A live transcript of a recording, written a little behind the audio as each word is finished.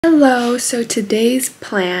Hello, so today's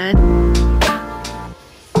plan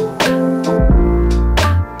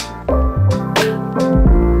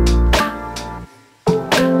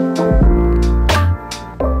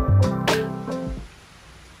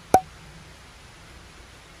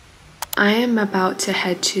I am about to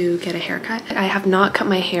head to get a haircut. I have not cut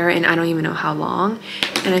my hair in I don't even know how long,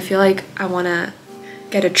 and I feel like I want to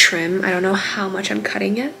get a trim. I don't know how much I'm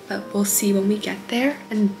cutting yet, but we'll see when we get there.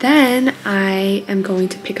 And then I am going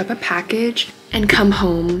to pick up a package and come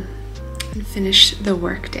home and finish the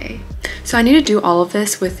workday. So I need to do all of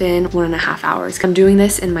this within 1.5 hours. I'm doing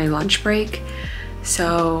this in my lunch break,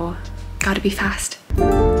 so gotta be fast.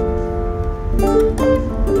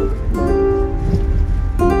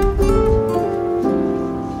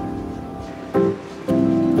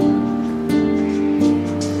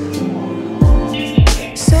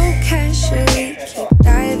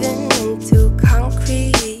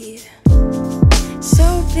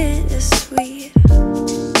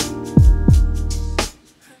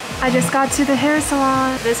 I just got to the hair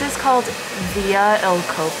salon. This is called Via El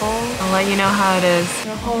Copo. I'll let you know how it is.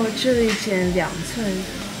 然后这里剪2寸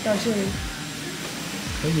到这里。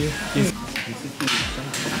可以。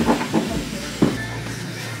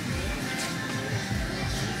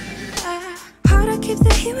How to keep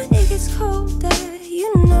the heat when it gets colder,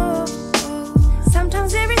 you know.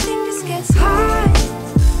 Sometimes everything just gets hot.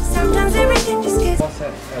 Sometimes everything just gets.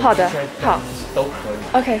 好的，好。都可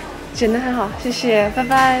以。Okay. 剪得很好，谢谢，拜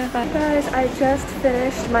拜，拜拜。Guys, I just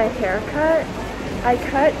finished my haircut. I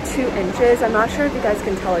cut 2 inches. I'm not sure if you guys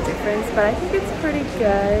can tell a difference, but I think it's pretty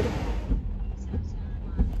good.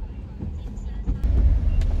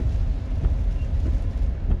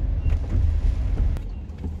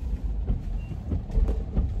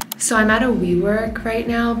 So I'm at a WeWork right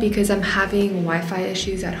now because I'm having Wi-Fi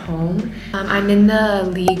issues at home. I'm in the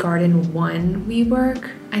Lee Garden 1 WeWork.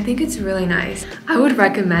 I think it's really nice. I would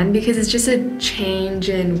recommend because it's just a change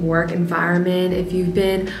in work environment. If you've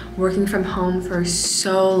been working from home for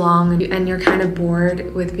so long and you're kind of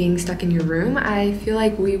bored with being stuck in your room, I feel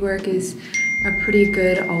like WeWork is a pretty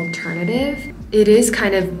good alternative. It is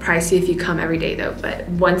kind of pricey if you come every day though, but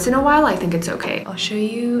once in a while I think it's okay. I'll show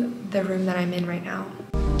you the room that I'm in right now.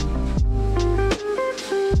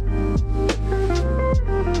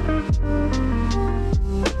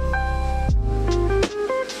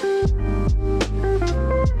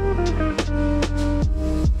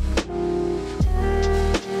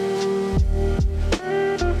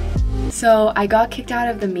 So I got kicked out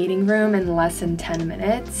of the meeting room in less than 10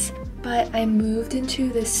 minutes, but I moved into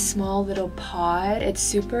this small little pod. It's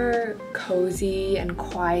super cozy and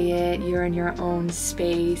quiet. You're in your own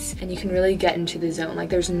space and you can really get into the zone. Like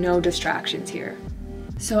there's no distractions here.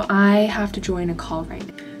 So I have to join a call right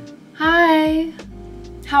now. Hi,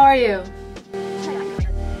 how are you?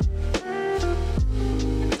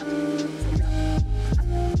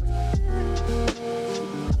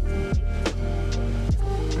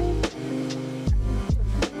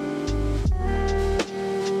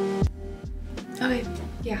 Okay,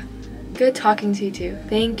 yeah. Good talking to you too.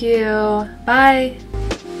 Thank you. Bye.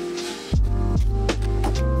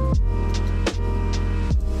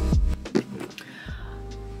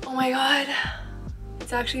 Oh my god.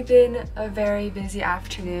 It's actually been a very busy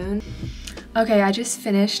afternoon. Okay, I just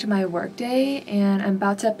finished my workday and I'm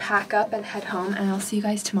about to pack up and head home, and I'll see you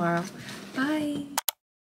guys tomorrow. Bye.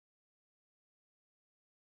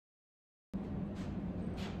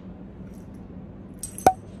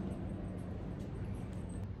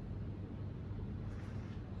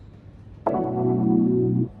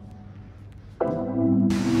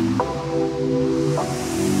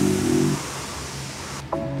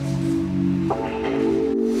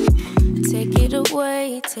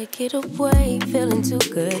 Take it away, feeling too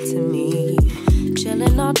good to me.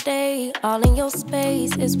 Chilling all day, all in your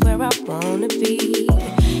space is where I wanna be.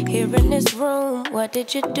 Here in this room, what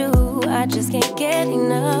did you do? I just can't get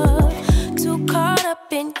enough. Too caught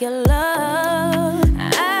up in your love.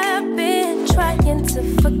 I've been trying to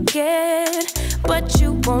forget, but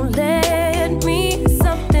you won't let me.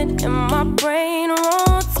 Something in my brain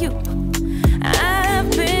wants you. I've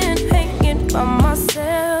been hanging by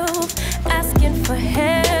myself, asking for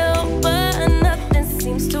help, but nothing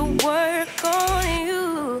seems to work on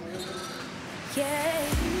you. Yeah.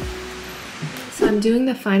 So I'm doing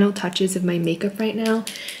the final touches of my makeup right now,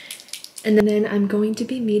 and then I'm going to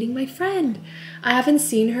be meeting my friend. I haven't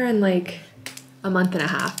seen her in like a month and a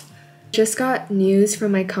half. Just got news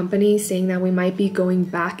from my company saying that we might be going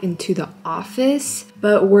back into the office,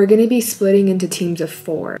 but we're gonna be splitting into teams of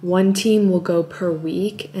 4. One team will go per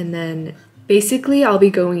week, and then basically I'll be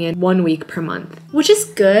going in 1 week per month, which is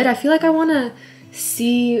good. I feel like I wanna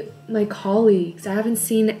see my colleagues. I haven't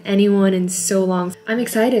seen anyone in so long. I'm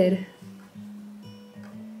excited.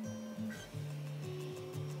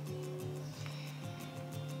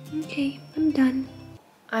 Okay, I'm done.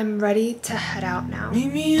 I'm ready to head out now.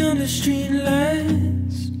 Meet me on the street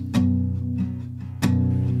lights.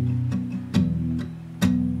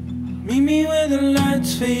 Meet me where the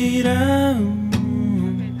lights fade out.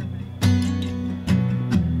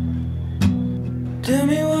 Tell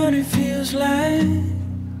me what it feels like.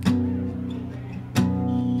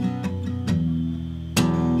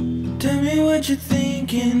 Tell me what you're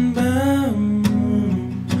thinking about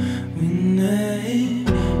when I.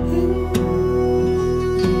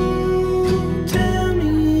 Tell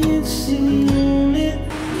me it's the only.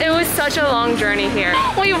 It was such a long journey here.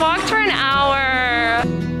 We walked for an hour.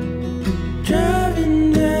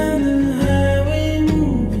 Driving down the highway,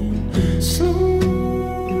 moving slow.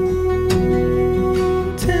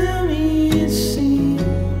 Tell me it's the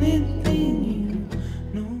only thing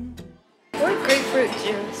you know. Or grapefruit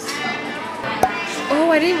juice. Oh,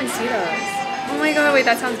 I didn't even see those. Oh my god, wait,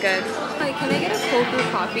 that sounds good. Like, can I get a cold brew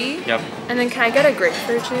coffee? Yep. And then can I get a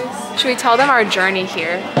grapefruit juice? Should we tell them our journey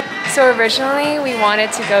here? So originally we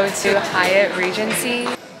wanted to go to Hyatt Regency,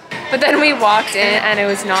 but then we walked in and it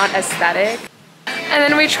was not aesthetic. And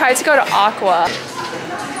then we tried to go to Aqua.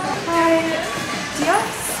 Hi, do you have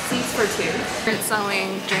seats for two? We're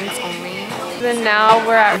selling drinks only. Then now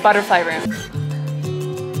we're at Butterfly Room.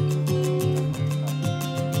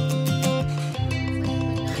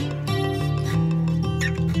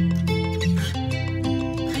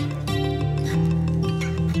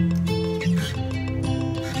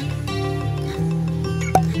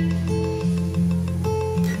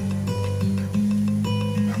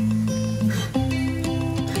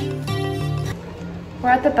 We're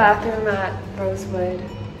at the bathroom at Rosewood.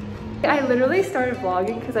 I literally started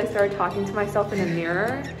vlogging because I started talking to myself in the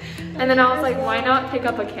mirror. And then I was like, why not pick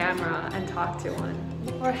up a camera and talk to one?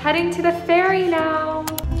 We're heading to the ferry now.